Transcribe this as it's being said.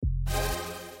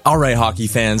All right, hockey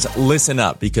fans, listen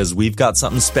up because we've got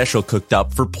something special cooked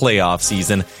up for playoff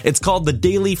season. It's called the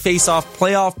Daily Face-Off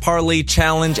Playoff Parlay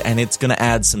Challenge, and it's going to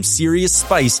add some serious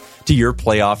spice to your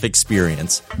playoff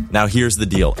experience. Now, here's the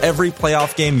deal. Every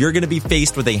playoff game, you're going to be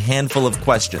faced with a handful of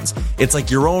questions. It's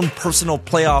like your own personal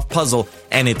playoff puzzle,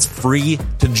 and it's free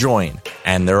to join.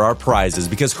 And there are prizes,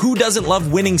 because who doesn't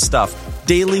love winning stuff?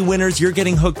 Daily winners, you're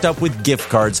getting hooked up with gift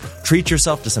cards. Treat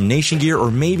yourself to some Nation gear or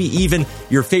maybe even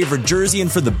your favorite jersey.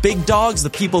 And for the big dogs, the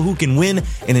people who can win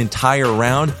an entire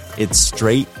round, it's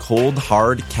straight, cold,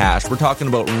 hard cash. We're talking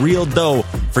about real dough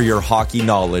for your hockey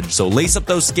knowledge. So lace up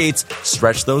those skates,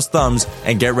 stretch those thumbs,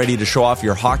 and get ready to show off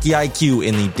your hockey IQ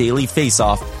in the Daily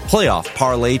Face-Off Playoff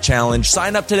Parlay Challenge.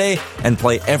 Sign up today and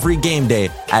play every game day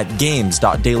at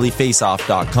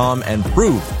games.dailyfaceoff.com and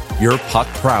prove your puck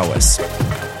prowess.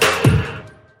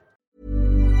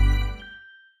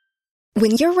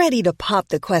 When you're ready to pop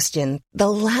the question, the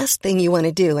last thing you want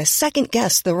to do is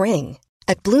second-guess the ring.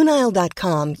 At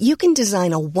BlueNile.com, you can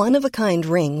design a one-of-a-kind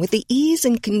ring with the ease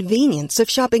and convenience of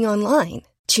shopping online.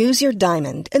 Choose your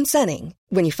diamond and setting.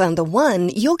 When you find the one,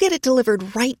 you'll get it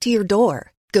delivered right to your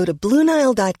door. Go to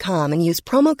BlueNile.com and use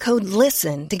promo code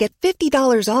LISTEN to get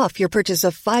 $50 off your purchase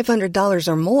of $500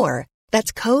 or more.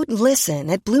 That's code LISTEN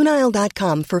at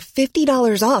BlueNile.com for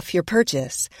 $50 off your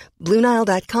purchase.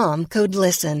 BlueNile.com, code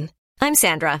LISTEN. I'm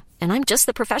Sandra, and I'm just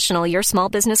the professional your small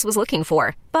business was looking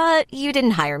for. But you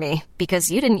didn't hire me because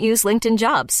you didn't use LinkedIn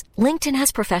Jobs. LinkedIn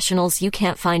has professionals you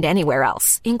can't find anywhere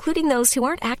else, including those who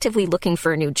aren't actively looking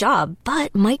for a new job,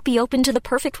 but might be open to the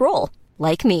perfect role,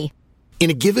 like me. In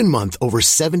a given month, over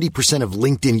 70% of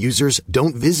LinkedIn users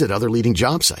don't visit other leading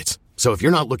job sites. So if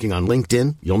you're not looking on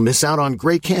LinkedIn, you'll miss out on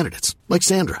great candidates like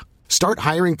Sandra. Start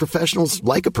hiring professionals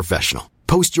like a professional.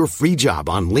 Post your free job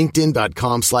on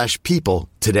linkedin.com/people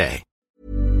today.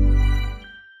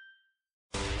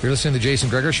 You're listening to The Jason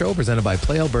Gregor Show, presented by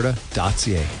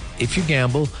PlayAlberta.ca. If you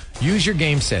gamble, use your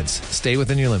game sense. Stay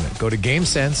within your limit. Go to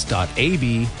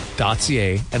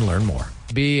gamesense.ab.ca and learn more.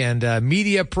 And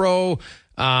Media Pro,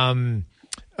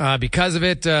 because of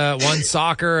it, One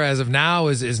Soccer, as of now,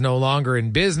 is no longer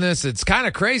in business. It's kind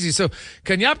of crazy. So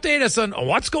can you update us on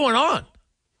what's going on?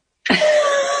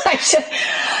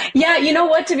 Yeah, you know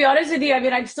what? To be honest with you, I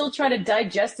mean, I'm still trying to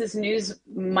digest this news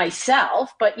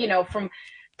myself. But, you know, from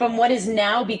what has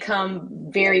now become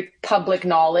very public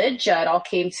knowledge, it all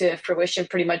came to fruition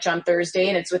pretty much on Thursday,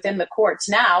 and it's within the courts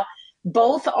now.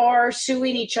 Both are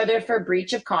suing each other for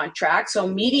breach of contract. So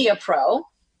Media Pro,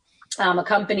 a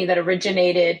company that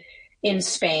originated in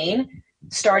Spain,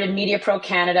 started Media Pro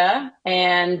Canada,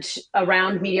 and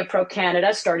around Media Pro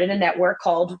Canada started a network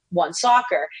called One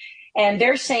Soccer. And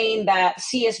they're saying that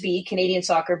CSB, Canadian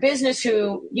Soccer Business,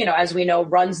 who, you know, as we know,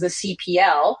 runs the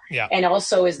CPL and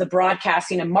also is the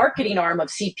broadcasting and marketing arm of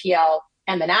CPL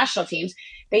and the national teams,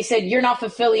 they said, you're not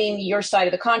fulfilling your side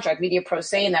of the contract. Media Pro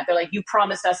saying that. They're like, you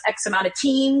promised us X amount of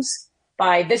teams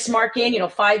by this mark-in,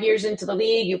 5 years into the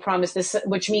league, you promised this,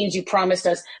 which means you promised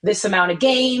us this amount of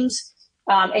games,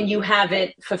 and you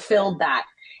haven't fulfilled that.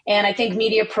 And I think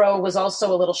Media Pro was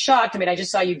also a little shocked. I mean, I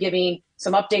just saw you giving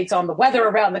some updates on the weather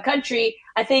around the country.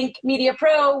 I think Media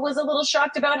Pro was a little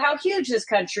shocked about how huge this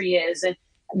country is and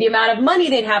the amount of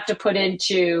money they'd have to put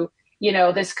into,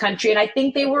 this country. And I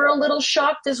think they were a little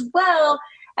shocked as well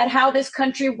at how this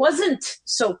country wasn't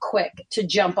so quick to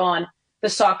jump on the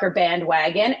soccer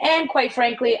bandwagon. And quite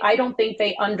frankly, I don't think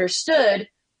they understood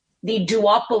the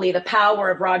duopoly, the power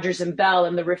of Rogers and Bell,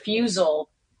 and the refusal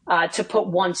to put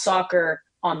One Soccer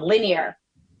on linear.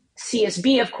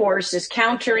 CSB, of course, is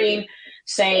countering,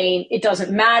 saying it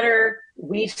doesn't matter.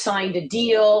 We've signed a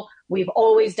deal. We've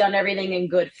always done everything in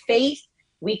good faith.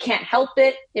 We can't help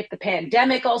it if the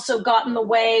pandemic also got in the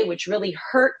way, which really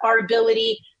hurt our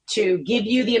ability to give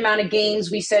you the amount of games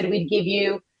we said we'd give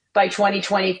you by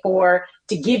 2024,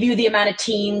 to give you the amount of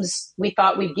teams we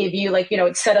thought we'd give you.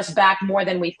 It set us back more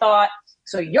than we thought.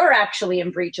 So you're actually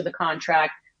in breach of the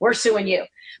contract. We're suing you.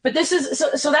 But this is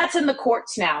so that's in the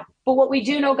courts now. But what we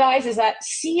do know, guys, is that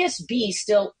CSB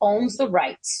still owns the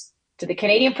rights to the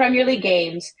Canadian Premier League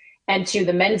games and to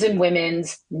the men's and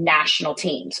women's national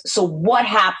teams. So what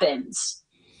happens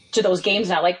to those games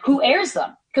now? Who airs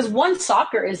them? Because One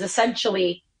Soccer is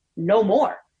essentially no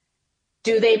more.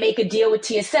 Do they make a deal with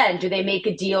TSN? Do they make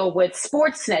a deal with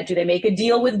Sportsnet? Do they make a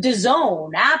deal with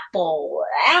DAZN, Apple,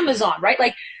 Amazon,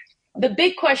 right? The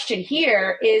big question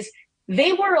here is,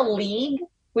 they were a league,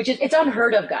 which is, it's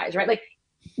unheard of, guys, right?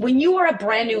 When you are a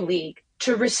brand new league,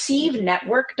 to receive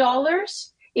network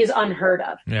dollars is unheard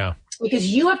of. Yeah. Because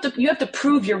you have to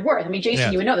prove your worth. I mean,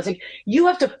 Jason, you would know this. You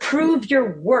have to prove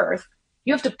your worth.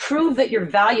 You have to prove that you're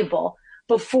valuable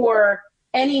before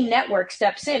any network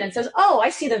steps in and says, oh, I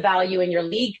see the value in your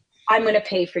league. I'm going to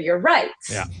pay for your rights.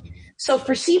 Yeah. So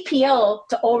for CPL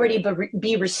to already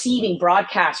be receiving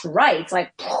broadcast rights,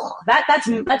 like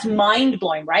that's mind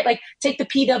blowing, right? Like take the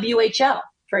PWHL,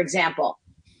 for example.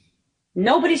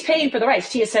 Nobody's paying for the rights.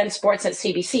 TSN, Sportsnet,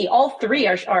 CBC, all three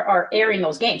are airing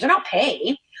those games. They're not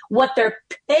paying. What they're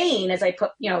paying, as I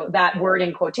put, that word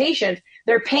in quotations,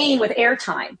 they're paying with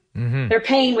airtime. Mm-hmm. They're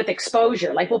paying with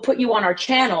exposure. Like, we'll put you on our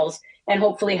channels and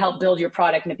hopefully help build your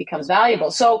product and it becomes valuable.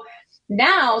 So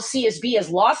now CSB has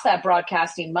lost that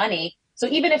broadcasting money. So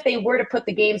even if they were to put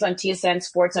the games on TSN,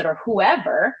 Sportsnet, or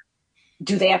whoever,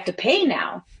 do they have to pay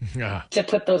now to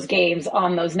put those games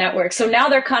on those networks? So now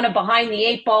they're kind of behind the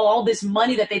eight ball. All this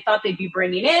money that they thought they'd be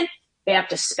bringing in, they have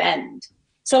to spend.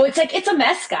 So it's like, it's a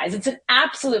mess, guys. It's an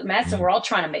absolute mess, and we're all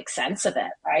trying to make sense of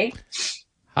it, right?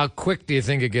 How quick do you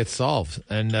think it gets solved?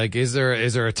 And like, is there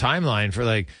a timeline for,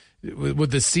 like,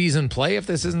 would the season play if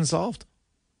this isn't solved?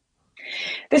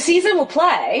 The season will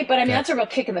play, but I mean, that's a real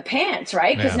kick in the pants,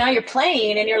 right? Because now you're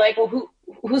playing and you're like, well,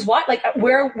 who's what? Like,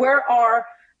 where are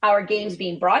our games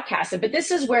being broadcasted? But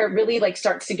this is where it really like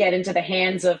starts to get into the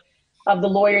hands of the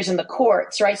lawyers and the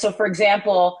courts, right? So for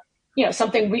example,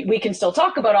 something we can still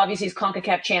talk about obviously is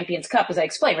CONCACAF Champions Cup, as I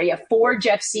explained, right? You have Forge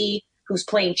FC, who's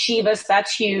playing Chivas.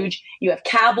 That's huge. You have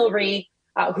Cavalry,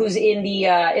 who's in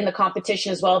the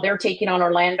competition as well. They're taking on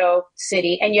Orlando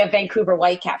City, and you have Vancouver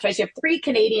Whitecaps, right? So you have 3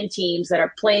 Canadian teams that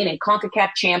are playing in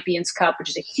CONCACAF Champions Cup, which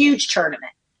is a huge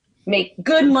tournament. Make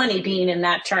good money being in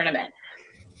that tournament.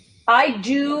 I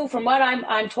do, from what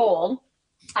I'm told,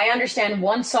 I understand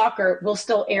One Soccer will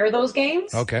still air those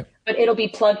games. Okay. But it'll be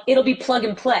plug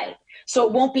and play. So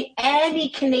it won't be any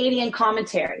Canadian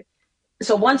commentary.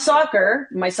 So One Soccer,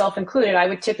 myself included, I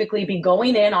would typically be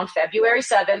going in on February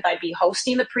 7th. I'd be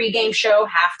hosting the pregame show,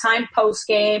 halftime,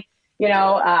 postgame.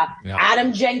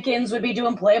 Adam Jenkins would be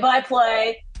doing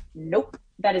play-by-play. Nope,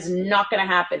 that is not going to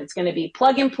happen. It's going to be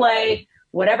plug and play.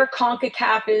 Whatever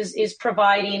CONCACAF is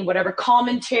providing, whatever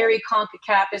commentary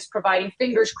CONCACAF is providing,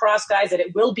 fingers crossed, guys, that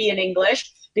it will be in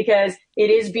English because it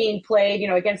is being played,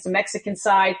 against the Mexican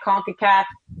side. CONCACAF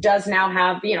does now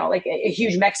have, like a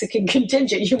huge Mexican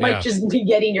contingent. You might just be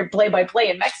getting your play-by-play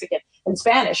in Mexican and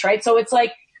Spanish, right? So it's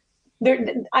like,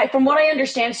 from what I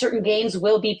understand, certain games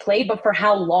will be played, but for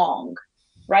how long,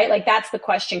 right? Like, that's the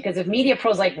question. Because if Media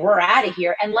Pro's like, we're out of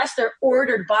here, unless they're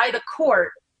ordered by the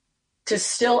court to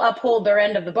still uphold their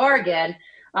end of the bargain,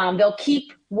 they'll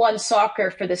keep One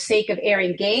Soccer for the sake of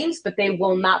airing games, but they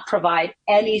will not provide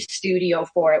any studio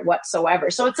for it whatsoever.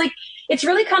 So it's like, it's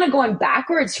really kind of going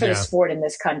backwards for the sport in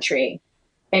this country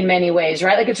in many ways,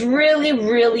 right? Like, it's really,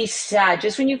 really sad.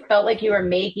 Just when you felt like you were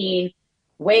making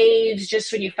waves,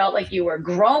 just when you felt like you were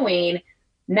growing,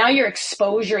 now your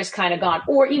exposure is kind of gone.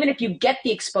 Or even if you get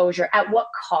the exposure, at what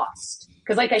cost?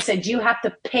 Because like I said, you have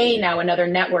to pay now another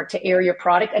network to air your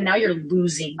product, and now you're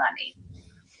losing money.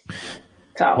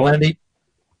 So, well, Andy,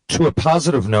 to a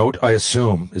positive note, I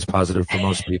assume is positive for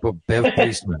most people, Bev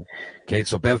Priestman. Okay,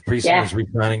 so Bev Priestman is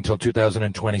resigning until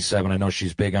 2027. I know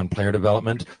she's big on player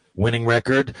development, winning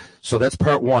record. So that's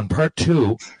part one. Part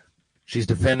two, she's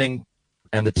defending,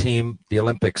 and the team, the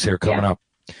Olympics here coming up.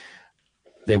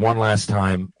 They won last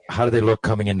time. How do they look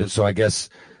coming into? So I guess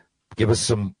give us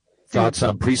some thoughts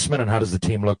on Priestman, and how does the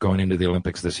team look going into the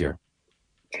Olympics this year?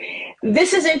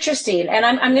 This is interesting, and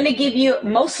I'm going to give you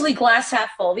mostly glass half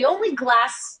full. The only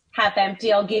glass half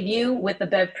empty I'll give you with the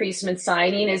Bev Priestman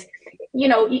signing is,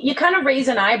 you kind of raise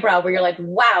an eyebrow where you're like,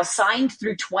 wow, signed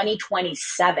through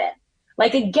 2027.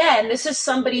 Like, again, this is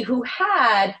somebody who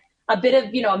had a bit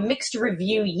of, a mixed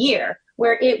review year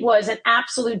where it was an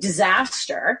absolute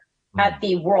disaster at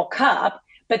the World Cup,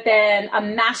 but then a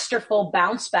masterful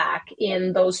bounce back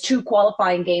in those 2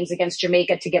 qualifying games against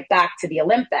Jamaica to get back to the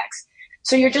Olympics.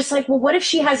 So you're just like, well, what if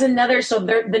she has another? So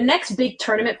the next big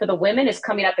tournament for the women is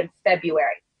coming up in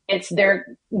February. It's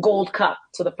their Gold Cup.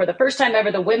 So for the first time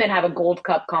ever, the women have a Gold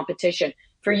Cup competition.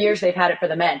 For years, they've had it for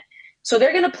the men. So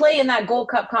they're going to play in that Gold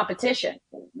Cup competition.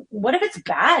 What if it's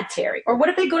bad, Terry? Or what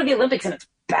if they go to the Olympics and it's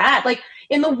bad? Like,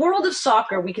 in the world of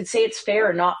soccer, we could say it's fair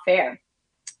or not fair.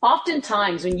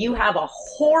 Oftentimes, when you have a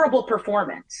horrible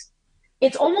performance,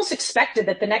 it's almost expected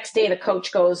that the next day the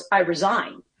coach goes, I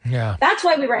resign. Yeah. That's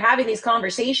why we were having these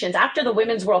conversations after the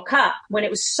Women's World Cup when it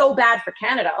was so bad for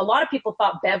Canada. A lot of people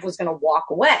thought Bev was going to walk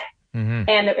away. Mm-hmm.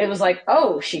 And it was like,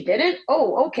 oh, she didn't?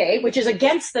 Oh, okay. Which is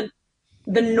against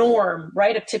the norm,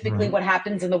 right, of typically what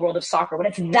happens in the world of soccer when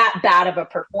it's that bad of a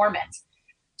performance.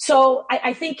 So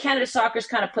I think Canada Soccer's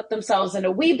kind of put themselves in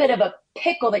a wee bit of a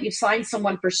pickle that you've signed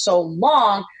someone for so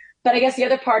long. But I guess the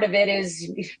other part of it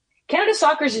is Canada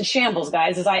Soccer's in shambles,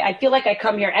 guys. I feel like I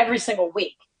come here every single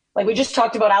week Like we just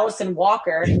talked about Allison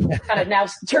Walker, kind of now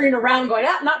turning around going,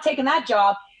 not taking that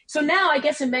job. So now I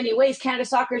guess in many ways, Canada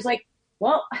Soccer is like,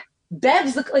 well,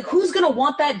 Bev's like, who's going to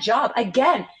want that job?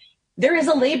 Again, there is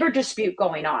a labor dispute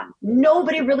going on.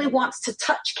 Nobody really wants to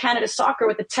touch Canada Soccer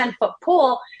with a 10-foot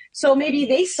pole. So maybe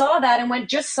they saw that and went,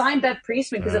 just sign Bev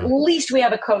Priestman because at least we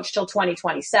have a coach till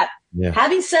 2027. Yeah.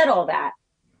 Having said all that,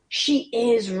 she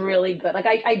is really good. Like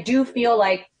I do feel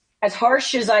like as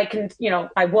harsh as I can,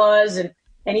 I was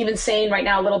and even saying right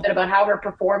now a little bit about how her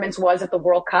performance was at the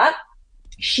World Cup,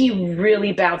 she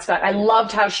really bounced back. I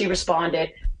loved how she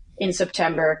responded in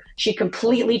September. She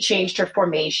completely changed her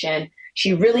formation.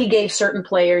 She really gave certain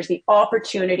players the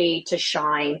opportunity to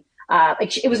shine.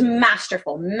 It was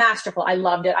masterful. I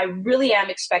loved it. I really am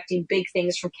expecting big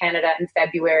things from Canada in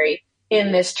February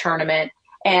in this tournament.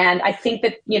 And I think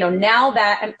that, now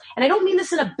that, and I don't mean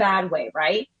this in a bad way,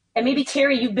 right? And maybe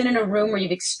Terry, you've been in a room where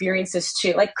you've experienced this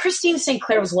too. Like Christine St.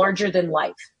 Clair was larger than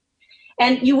life.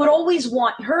 And you would always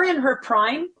want her in her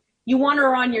prime. You want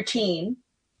her on your team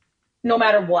no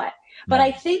matter what. But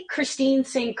I think Christine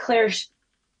St. Clair's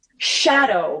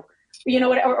shadow,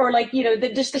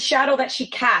 just the shadow that she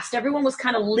cast, everyone was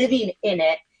kind of living in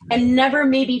it and never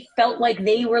maybe felt like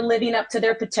they were living up to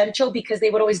their potential because they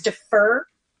would always defer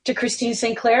to Christine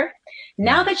St. Clair.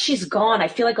 Now that she's gone, I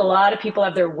feel like a lot of people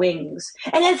have their wings.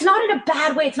 And it's not in a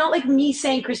bad way. It's not like me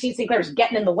saying Christine St. Clair is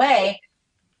getting in the way.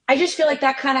 I just feel like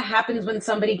that kind of happens when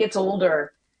somebody gets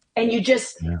older and you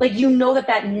just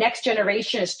that next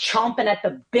generation is chomping at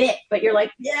the bit, but you're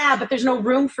like, yeah, but there's no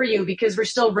room for you because we're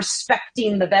still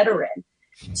respecting the veteran.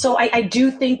 So I do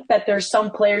think that there's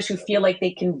some players who feel like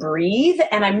they can breathe,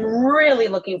 and I'm really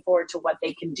looking forward to what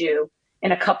they can do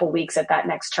in a couple weeks at that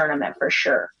next tournament for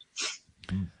sure.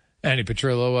 Andi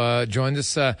Petrillo joined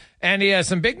us. Andi,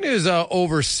 some big news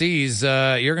overseas.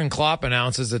 Jurgen Klopp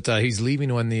announces that he's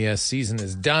leaving when the season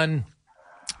is done.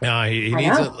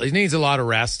 He needs a lot of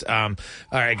rest. All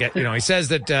right, he says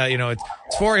that it's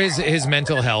for his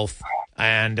mental health,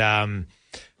 and and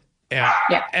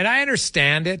I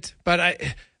understand it, but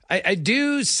I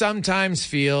do sometimes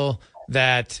feel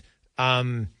that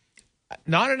not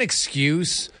an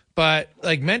excuse. But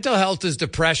like mental health is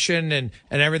depression and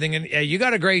everything. And you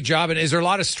got a great job. And is there a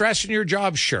lot of stress in your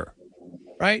job? Sure.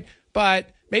 Right. But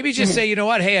maybe just say, you know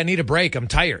what? Hey, I need a break. I'm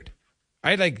tired.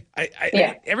 Right. Like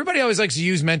everybody always likes to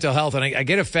use mental health. And I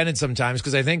get offended sometimes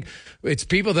because I think it's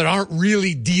people that aren't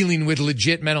really dealing with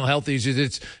legit mental health issues.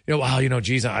 It's,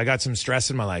 geez, I got some stress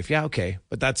in my life. Yeah. Okay.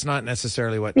 But that's not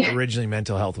necessarily what originally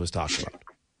mental health was talked about.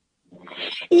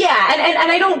 Yeah,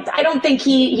 and I don't think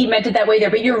he meant it that way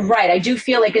there, but you're right. I do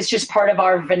feel like it's just part of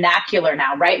our vernacular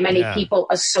now, right? Many people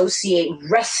associate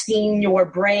resting your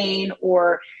brain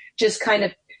or just kind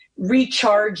of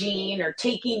recharging or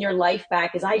taking your life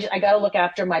back as I got to look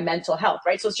after my mental health,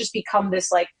 right? So it's just become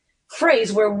this like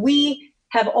phrase where we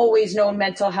have always known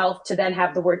mental health to then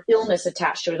have the word illness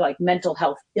attached to it, like mental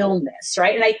health illness,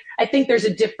 right? And I think there's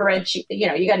a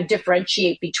you got to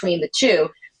differentiate between the two.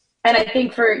 And I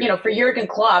think for Jurgen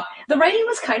Klopp, the writing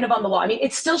was kind of on the wall. I mean,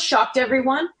 it still shocked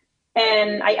everyone.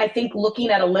 And I think looking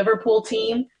at a Liverpool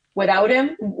team without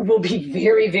him will be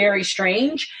very, very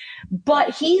strange.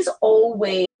 But he's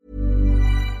always...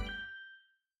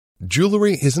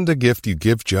 Jewelry isn't a gift you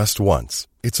give just once.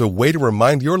 It's a way to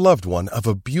remind your loved one of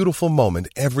a beautiful moment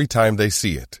every time they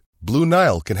see it. Blue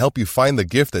Nile can help you find the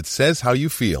gift that says how you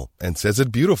feel and says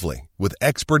it beautifully, with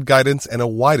expert guidance and a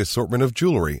wide assortment of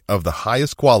jewelry of the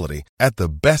highest quality at the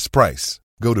best price.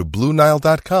 Go to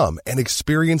BlueNile.com and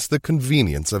experience the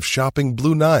convenience of shopping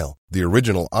Blue Nile, the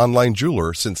original online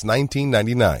jeweler since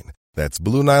 1999. That's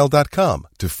BlueNile.com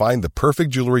to find the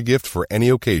perfect jewelry gift for any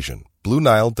occasion.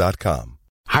 BlueNile.com.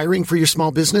 Hiring for your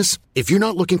small business? If you're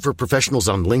not looking for professionals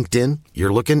on LinkedIn,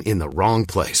 you're looking in the wrong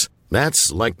place.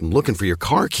 That's like looking for your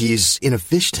car keys in a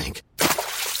fish tank.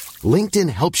 LinkedIn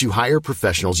helps you hire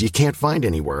professionals you can't find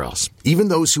anywhere else, even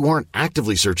those who aren't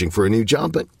actively searching for a new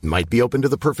job but might be open to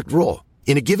the perfect role.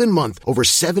 In a given month, over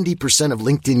 70% of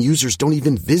LinkedIn users don't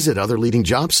even visit other leading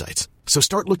job sites. So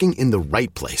start looking in the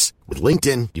right place. With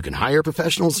LinkedIn, you can hire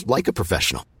professionals like a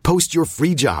professional. Post your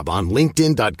free job on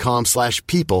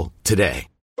linkedin.com/people today.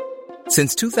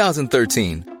 Since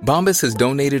 2013, Bombas has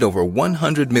donated over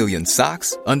 100 million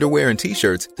socks, underwear, and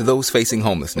T-shirts to those facing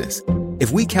homelessness.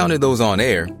 If we counted those on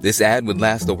air, this ad would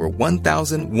last over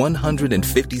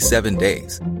 1,157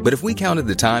 days. But if we counted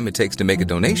the time it takes to make a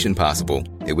donation possible,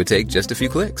 it would take just a few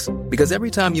clicks. Because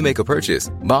every time you make a purchase,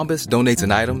 Bombas donates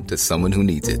an item to someone who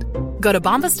needs it. Go to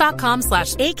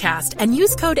bombas.com/ACAST and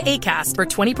use code ACAST for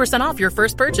 20% off your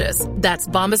first purchase. That's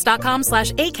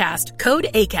bombas.com/ACAST, code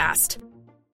ACAST.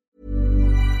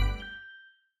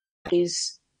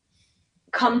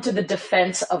 come to the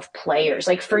defense of players.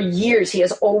 Like for years, he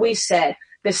has always said,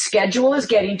 the schedule is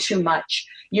getting too much.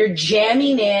 You're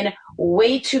jamming in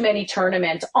way too many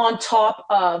tournaments on top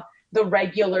of the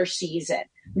regular season.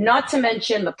 Not to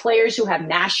mention the players who have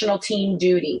national team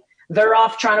duty. They're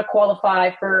off trying to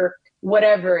qualify for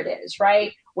whatever it is,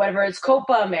 right? Whether it's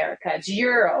Copa America, it's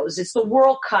Euros, it's the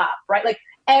World Cup, right? Like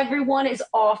everyone is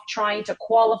off trying to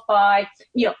qualify.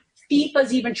 You know,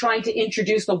 FIFA's even trying to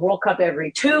introduce the World Cup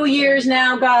every 2 years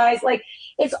now, guys. Like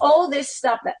it's all this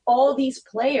stuff that all these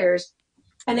players,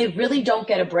 and they really don't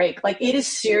get a break. Like it is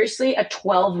seriously a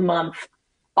 12-month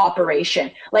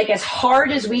operation. Like as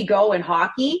hard as we go in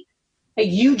hockey,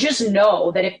 you just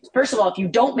know that if, first of all, if you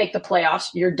don't make the playoffs,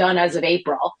 you're done as of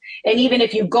April. And even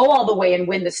if you go all the way and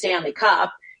win the Stanley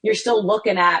Cup, you're still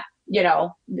looking at, you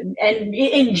know, and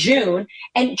in June,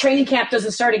 and training camp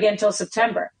doesn't start again until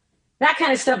September. That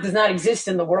kind of stuff does not exist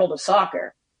in the world of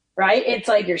soccer, right? It's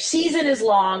like your season is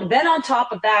long. Then on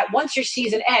top of that, once your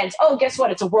season ends, oh, guess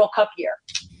what? It's a World Cup year.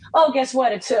 Oh, guess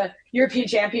what? It's a European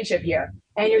Championship year.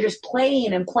 And you're just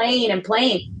playing and playing and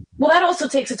playing. Well, that also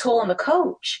takes a toll on the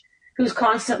coach, who's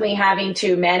constantly having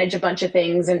to manage a bunch of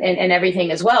things and everything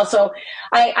as well. So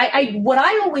what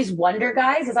I always wonder,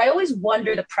 guys, is I always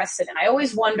wonder the precedent. I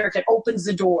always wonder if it opens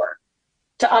the door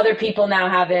to other people now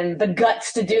having the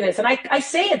guts to do this. And I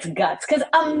say it's guts because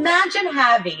imagine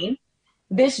having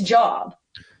this job,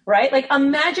 right? Like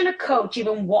imagine a coach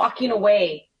even walking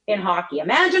away in hockey.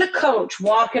 Imagine a coach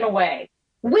walking away,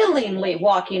 willingly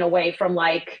walking away from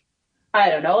like, I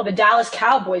don't know, the Dallas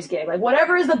Cowboys gig, like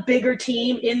whatever is the bigger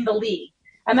team in the league.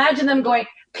 Imagine them going,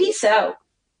 peace out,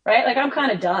 right? Like, I'm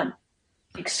kind of done.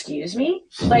 Excuse me?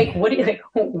 Like, what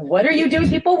are you doing?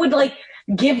 People would like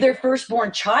give their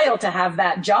firstborn child to have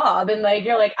that job. And like,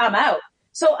 you're like, I'm out.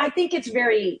 So I think it's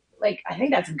very, like, I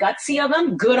think that's gutsy of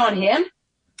him. Good on him.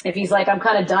 If he's like, I'm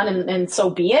kind of done and so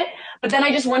be it. But then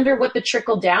I just wonder what the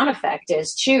trickle down effect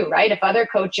is too, right? If other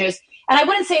coaches, and I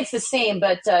wouldn't say it's the same,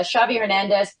 but Xavi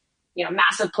Hernandez, you know,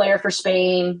 massive player for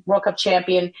Spain, World Cup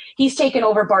champion. He's taken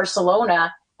over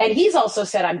Barcelona, and he's also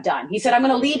said, I'm done. He said, I'm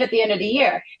going to leave at the end of the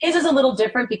year. His is a little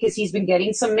different because he's been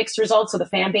getting some mixed results, so the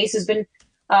fan base has been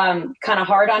kind of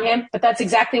hard on him, but that's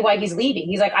exactly why he's leaving.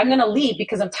 He's like, I'm going to leave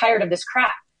because I'm tired of this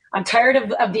crap. I'm tired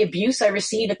of the abuse I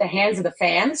receive at the hands of the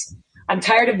fans. I'm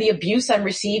tired of the abuse I'm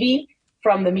receiving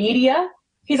from the media.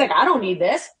 He's like, I don't need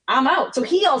this. I'm out. So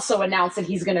he also announced that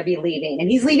he's going to be leaving, and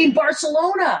he's leaving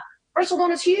Barcelona.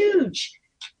 Barcelona's huge.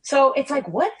 So it's like,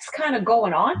 what's kind of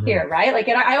going on here, right? Like,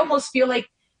 and I almost feel like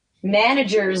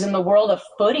managers in the world of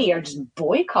footy are just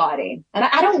boycotting. And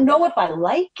I don't know if I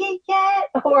like it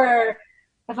yet, or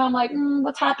if I'm like,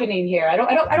 what's happening here? I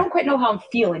don't quite know how I'm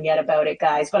feeling yet about it,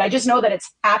 guys. But I just know that it's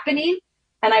happening,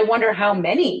 and I wonder how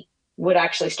many would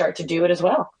actually start to do it as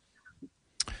well.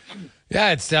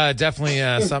 Yeah, it's definitely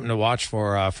something to watch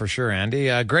for sure,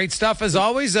 Andy. Great stuff as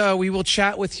always. We will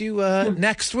chat with you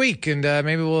next week, and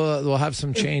maybe we'll have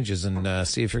some changes and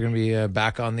see if you're going to be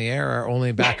back on the air or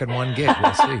only back in one gig.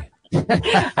 We'll see.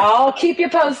 I'll keep you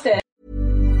posted.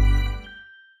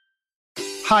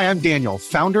 Hi, I'm Daniel,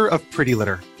 founder of Pretty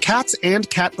Litter. Cats and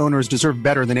cat owners deserve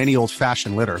better than any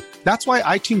old-fashioned litter. That's why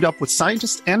I teamed up with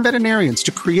scientists and veterinarians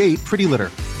to create Pretty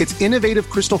Litter. Its innovative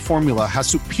crystal formula has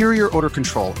superior odor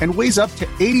control and weighs up to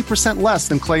 80% less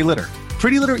than clay litter.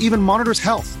 Pretty Litter even monitors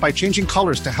health by changing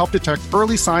colors to help detect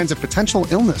early signs of potential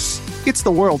illness. It's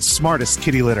the world's smartest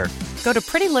kitty litter. Go to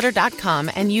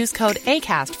prettylitter.com and use code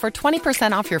ACAST for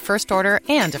 20% off your first order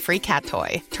and a free cat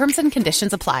toy. Terms and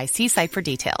conditions apply. See site for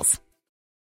details.